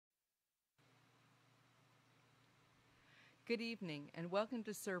Good evening and welcome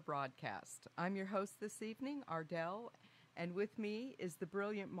to Surbroadcast. I'm your host this evening, Ardell, and with me is the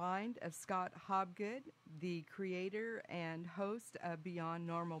brilliant mind of Scott Hobgood, the creator and host of Beyond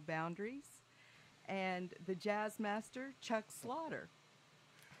Normal Boundaries, and the jazz master, Chuck Slaughter.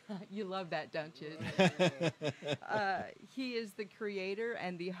 You love that, don't you? He is the creator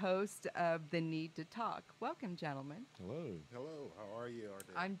and the host of The Need to Talk. Welcome, gentlemen. Hello. Hello, how are you,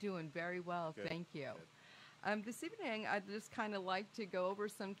 Ardell? I'm doing very well, Good. thank you. Good. This evening, I'd just kind of like to go over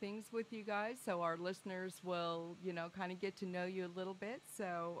some things with you guys so our listeners will, kind of get to know you a little bit.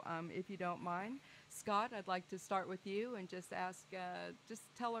 So if you don't mind, Scott, I'd like to start with you and just just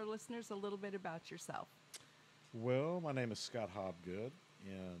tell our listeners a little bit about yourself. Well, my name is Scott Hobgood,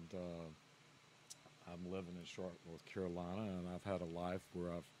 and I'm living in Charlotte, North Carolina, and I've had a life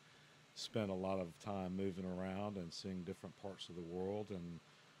where I've spent a lot of time moving around and seeing different parts of the world and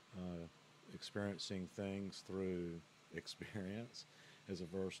experiencing things through experience as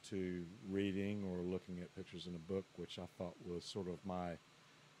averse to reading or looking at pictures in a book, which I thought was sort of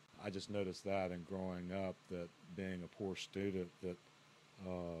I just noticed that in growing up, that being a poor student, that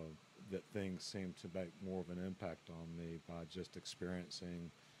things seemed to make more of an impact on me by just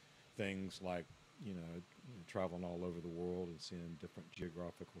experiencing things like, traveling all over the world and seeing different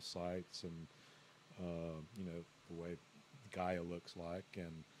geographical sites and, the way Gaia looks like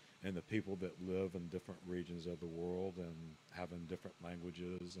and the people that live in different regions of the world and having different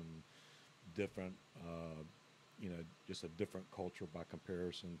languages and different, just a different culture by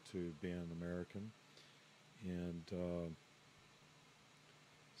comparison to being an American. And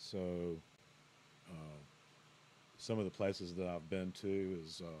so some of the places that I've been to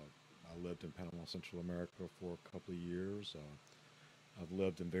is I lived in Panama, Central America for a couple of years. I've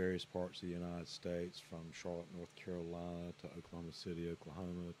lived in various parts of the United States, from Charlotte, North Carolina, to Oklahoma City,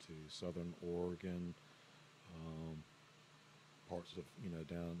 Oklahoma, to Southern Oregon, parts of,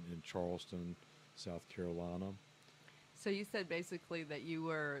 down in Charleston, South Carolina. So you said basically that you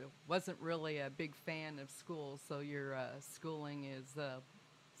wasn't really a big fan of school, so your schooling is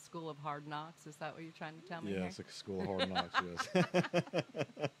School of Hard Knocks. Is that what you're trying to tell me? Yeah, here? it's like a School of Hard Knocks,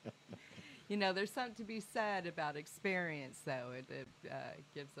 yes. There's something to be said about experience, though. It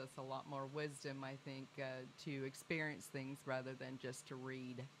gives us a lot more wisdom, I think, to experience things rather than just to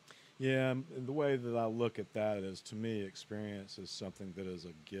read. Yeah, and the way that I look at that is, to me, experience is something that is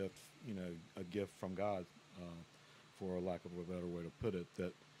a gift, a gift from God, for lack of a better way to put it,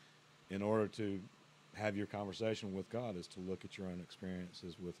 that in order to have your conversation with God is to look at your own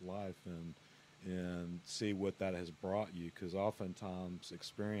experiences with life and see what that has brought you, because oftentimes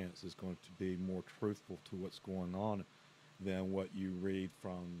experience is going to be more truthful to what's going on than what you read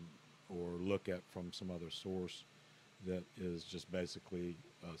from or look at from some other source that is just basically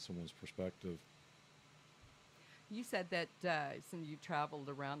someone's perspective. You said that since you traveled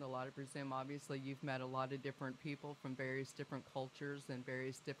around a lot, I presume obviously you've met a lot of different people from various different cultures and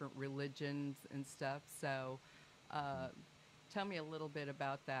various different religions and stuff. So tell me a little bit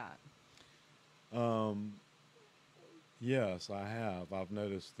about that. Yes, I have. I've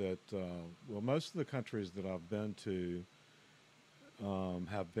noticed that, most of the countries that I've been to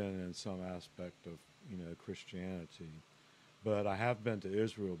have been in some aspect of, Christianity. But I have been to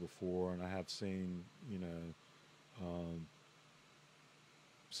Israel before, and I have seen,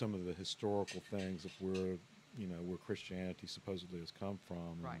 some of the historical things of where Christianity supposedly has come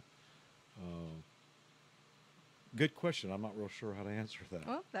from. Right. Good question. I'm not real sure how to answer that.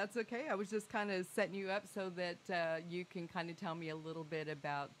 Well, that's okay. I was just kind of setting you up so that you can kind of tell me a little bit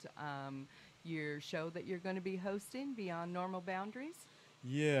about your show that you're going to be hosting, Beyond Normal Boundaries.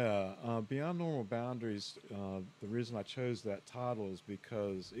 Yeah, Beyond Normal Boundaries, the reason I chose that title is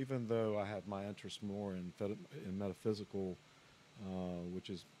because even though I have my interest more in metaphysical, which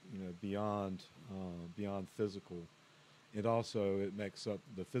is, beyond physical, it makes up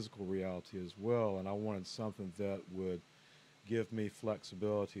the physical reality as well, and I wanted something that would give me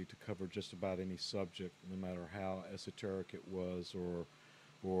flexibility to cover just about any subject, no matter how esoteric it was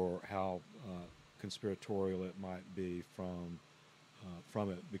or how conspiratorial it might be from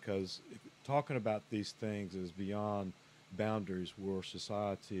it, because talking about these things is beyond boundaries where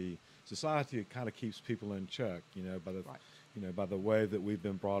society kind of keeps people in check, by the way that we've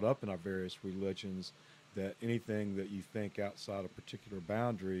been brought up in our various religions, that anything that you think outside a particular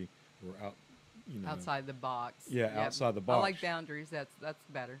boundary or Outside the box. Yeah, yep. Outside the box. I like boundaries. That's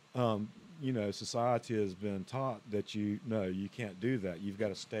better. Society has been taught that you can't do that. You've got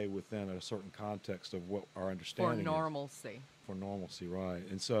to stay within a certain context of what our understanding is. For normalcy. For normalcy, right.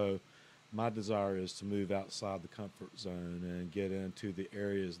 And so my desire is to move outside the comfort zone and get into the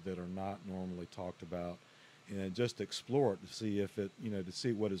areas that are not normally talked about and just explore it to see if it, to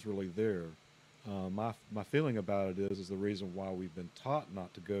see what is really there. My feeling about it is the reason why we've been taught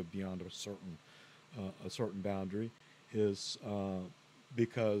not to go beyond a certain boundary is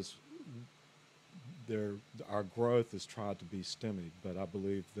because there our growth is tried to be stymied. But I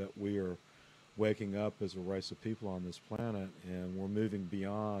believe that we are waking up as a race of people on this planet, and we're moving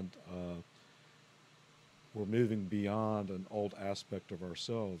beyond. We're moving beyond an old aspect of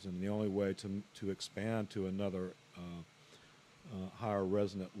ourselves, and the only way to expand to another higher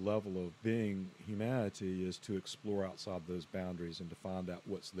resonant level of being humanity is to explore outside those boundaries and to find out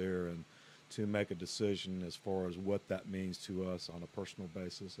what's there, and to make a decision as far as what that means to us on a personal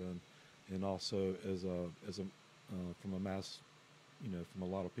basis, and also as a from a mass, from a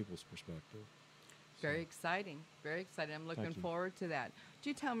lot of people's perspective. Very exciting. Very exciting. I'm looking Thank you. forward to that. Could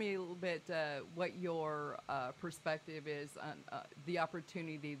you tell me a little bit what your perspective is on the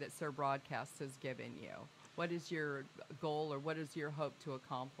opportunity that Surbroadcast has given you? What is your goal, or what is your hope to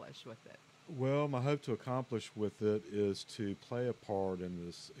accomplish with it? Well, my hope to accomplish with it is to play a part in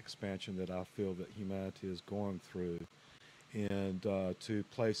this expansion that I feel that humanity is going through, and to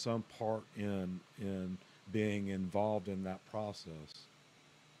play some part in being involved in that process.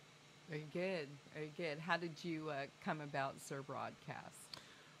 Very good. Very good. How did you come about Surbroadcast?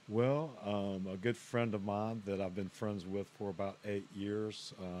 Well, a good friend of mine that I've been friends with for about 8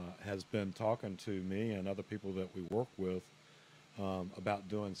 years has been talking to me and other people that we work with about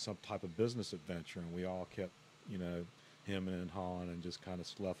doing some type of business adventure, and we all kept, him and hawing and just kind of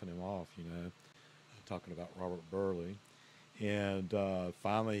sloughing him off, talking about Robert Burley. And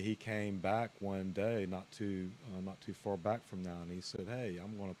finally, he came back one day, not too far back from now, and he said, "Hey,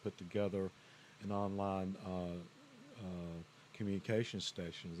 I'm going to put together an online communication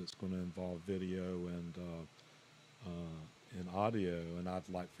station that's going to involve video and audio, and I'd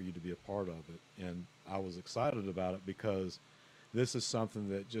like for you to be a part of it." And I was excited about it because this is something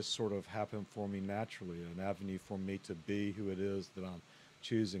that just sort of happened for me naturally, an avenue for me to be who it is that I'm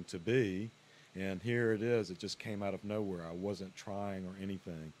choosing to be. And here it is. It just came out of nowhere. I wasn't trying or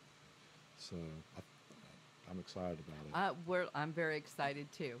anything. So I'm excited about it. I'm very excited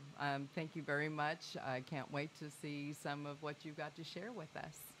too. Thank you very much. I can't wait to see some of what you've got to share with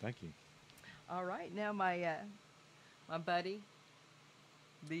us. Thank you. All right, now my buddy,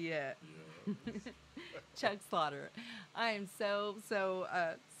 the Chuck Slaughter. I am so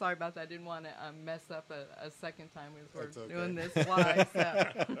sorry about that. I didn't want to mess up a second time as we're That's okay. doing this live.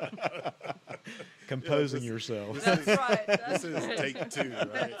 So. Composing this- yourself. That's right. This is take two,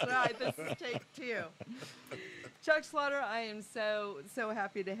 right? That's right. This is take two. Chuck Slaughter, I am so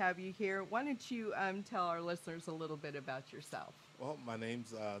happy to have you here. Why don't you tell our listeners a little bit about yourself? Well, my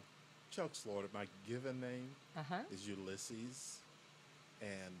name's Chuck Slaughter. My given name is Ulysses,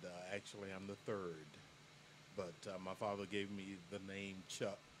 and actually I'm the third. But my father gave me the name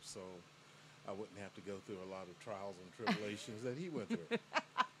Chuck, so I wouldn't have to go through a lot of trials and tribulations that he went through.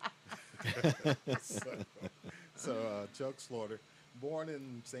 so Chuck Slaughter, born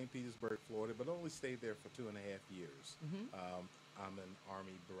in St. Petersburg, Florida, but only stayed there for 2.5 years. I'm an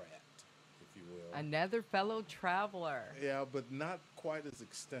Army brat, if you will. Another fellow traveler. Yeah, but not quite as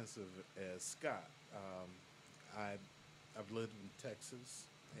extensive as Scott. I've lived in Texas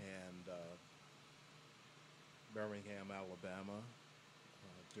and Birmingham, Alabama,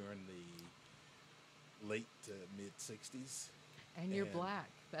 during the late to mid '60s. And you're black.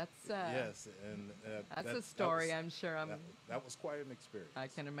 That's yes, and that's a story. I'm sure. That was quite an experience. I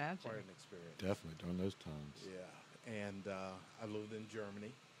can imagine. Quite an experience. Definitely during those times. Yeah, and I lived in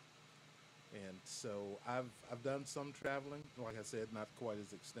Germany, and so I've done some traveling. Like I said, not quite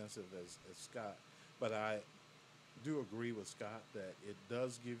as extensive as Scott, but I do agree with Scott that it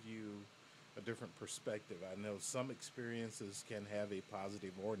does give you a different perspective. I know some experiences can have a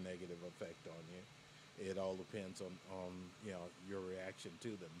positive or negative effect on you. It all depends on your reaction to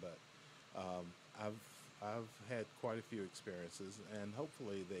them. But I've had quite a few experiences, and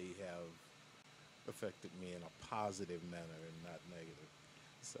hopefully they have affected me in a positive manner and not negative.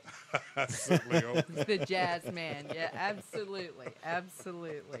 So I certainly hope. The jazz man. Yeah, absolutely,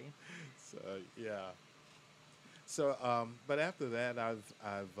 absolutely. So yeah. So but after that, I've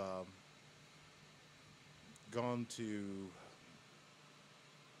gone to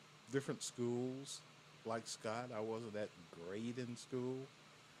different schools. Like Scott, I wasn't that great in school,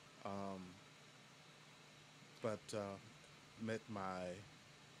 but met my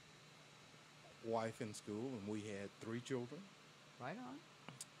wife in school, and we had 3 children. Right on.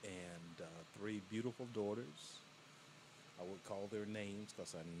 And 3 beautiful daughters. I would call their names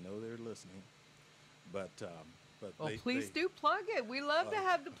because I know they're listening. But but Well, please do plug it. We love to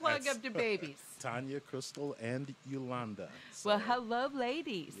have the plug that's of the babies. Tanya, Crystal, and Yolanda. Well, So, hello,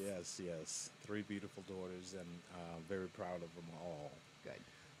 ladies. yes. 3 beautiful daughters, and very proud of them all. Good.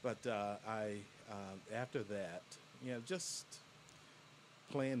 But I, after that, just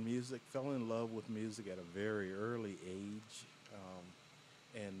playing music, fell in love with music at a very early age,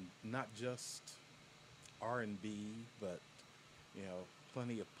 and not just R&B, but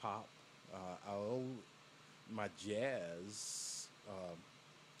plenty of pop. I owe my jazz,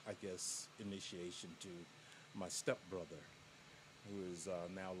 I guess, initiation to my stepbrother, who is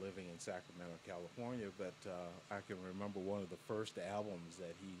now living in Sacramento, California. But I can remember one of the first albums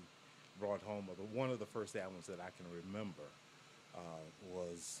that he brought home, or one of the first albums that I can remember,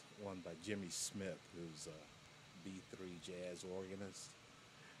 was one by Jimmy Smith, who's a B3 jazz organist,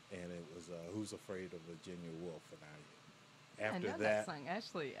 and it was "Who's Afraid of Virginia Woolf?" And I know that song,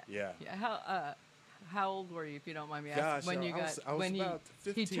 actually. Yeah. How old were you, if you don't mind me Gosh, asking? When you got I was when about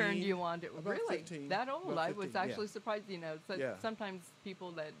he 15, turned you on to about really 15, that old? about I was 15, actually yeah. surprised. Yeah. Sometimes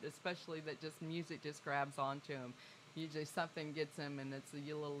people that, especially that just music just grabs onto them. Usually something gets them, and it's a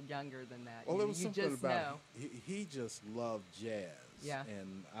little younger than that. Well, there was something just about know. he just loved jazz. Yeah.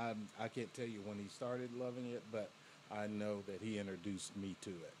 And I can't tell you when he started loving it, but I know that he introduced me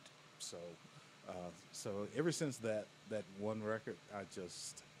to it. So ever since that one record, I've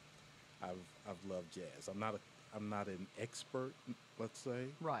loved jazz. I'm not an expert, let's say.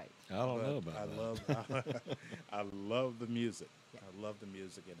 Right. I don't know about that. I love the music. Yeah. I love the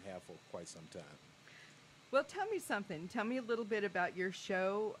music and have for quite some time. Well, tell me something. Tell me a little bit about your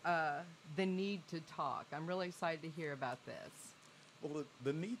show, The Need to Talk. I'm really excited to hear about this. Well,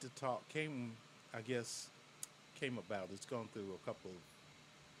 the need to talk came about. It's gone through a couple of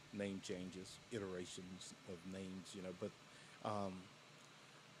name changes, iterations of names, but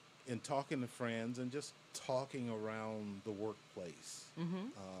in talking to friends and just talking around the workplace,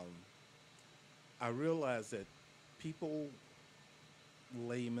 I realized that people,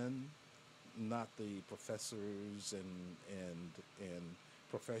 laymen, not the professors and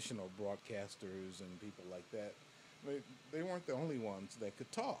professional broadcasters and people like that, they weren't the only ones that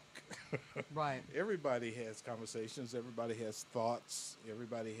could talk. Right. Everybody has conversations. Everybody has thoughts.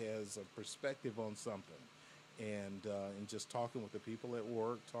 Everybody has a perspective on something. And just talking with the people at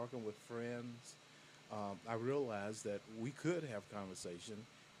work, talking with friends, I realized that we could have conversation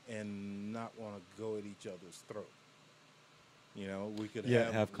and not want to go at each other's throat. We could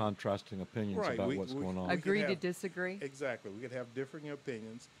have contrasting opinions Right, about what's going on. Agree to disagree? Exactly. We could have differing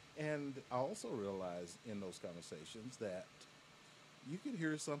opinions. And I also realized in those conversations that you could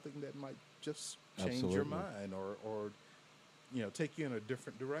hear something that might just change your Absolutely. mind or take you in a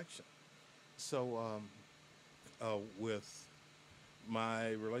different direction. So with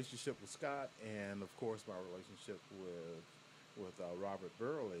my relationship with Scott and, of course, my relationship with Robert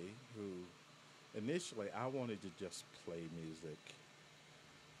Burley, who initially I wanted to just play music,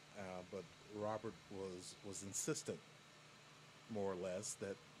 but Robert was insistent, more or less,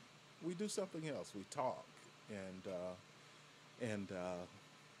 that we do something else. We talk, and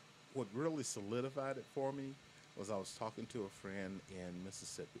what really solidified it for me was I was talking to a friend in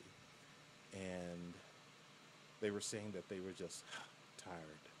Mississippi, and they were saying that they were just tired.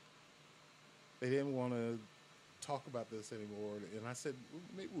 They didn't want to talk about this anymore, and I said, well,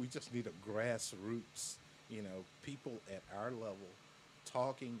 maybe we just need a grassroots, people at our level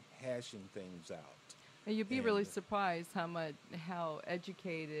talking, hashing things out. And you'd be really surprised how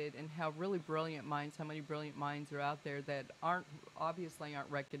educated and how many brilliant minds are out there that obviously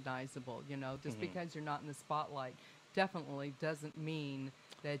aren't recognizable. Just because you're not in the spotlight definitely doesn't mean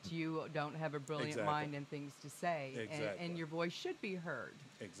that you don't have a brilliant mind and things to say. Exactly. And your voice should be heard.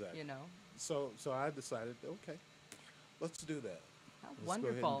 Exactly. So I decided, okay, let's do that. How Let's go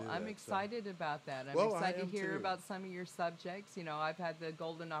ahead and wonderful. do I'm that. excited about that. I'm Well, I excited to am hear too. about some of your subjects. I've had the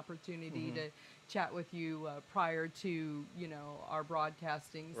golden opportunity Mm-hmm. to chat with you prior to, our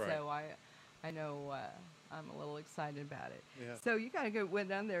broadcasting. Right. So I know I'm a little excited about it. Yeah. So you got to go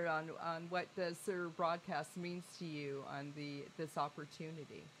down there on what the Surbroadcast means to you on this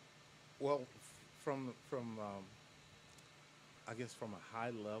opportunity. Well, from I guess from a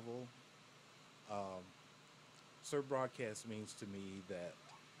high level, Surbroadcast means to me that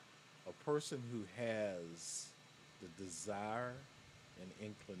a person who has the desire and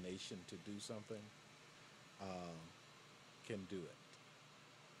inclination to do something can do it.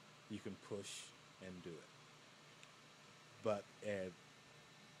 You can push and do it. But at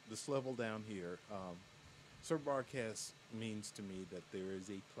this level down here, Surbroadcast means to me that there is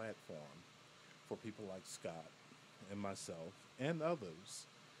a platform for people like Scott and myself and others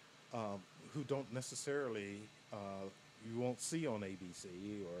who don't necessarily you won't see on ABC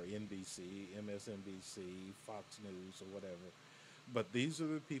or NBC, MSNBC, Fox News, or whatever. But these are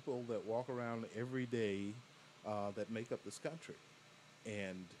the people that walk around every day that make up this country,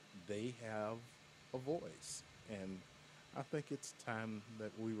 and they have a voice. And I think it's time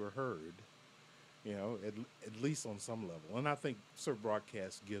that we were heard, at least on some level. And I think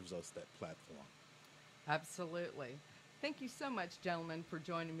Surbroadcast gives us that platform. Absolutely. Thank you so much, gentlemen, for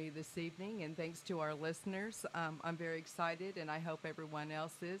joining me this evening, and thanks to our listeners. I'm very excited, and I hope everyone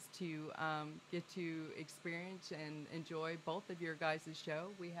else is, to get to experience and enjoy both of your guys' show.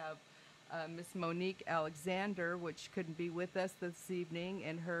 We have Miss Monique Alexander, which couldn't be with us this evening,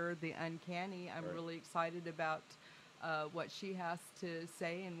 and her The Uncanny. I'm really excited about what she has to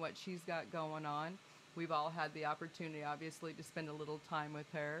say and what she's got going on. We've all had the opportunity, obviously, to spend a little time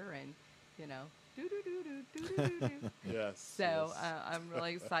with her, and, Yes. So yes. I'm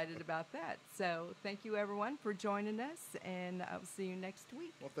really excited about that. So thank you, everyone, for joining us, and I'll see you next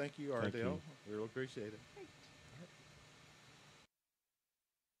week. Well, thank you, Thank Ardell. you. We really appreciate it.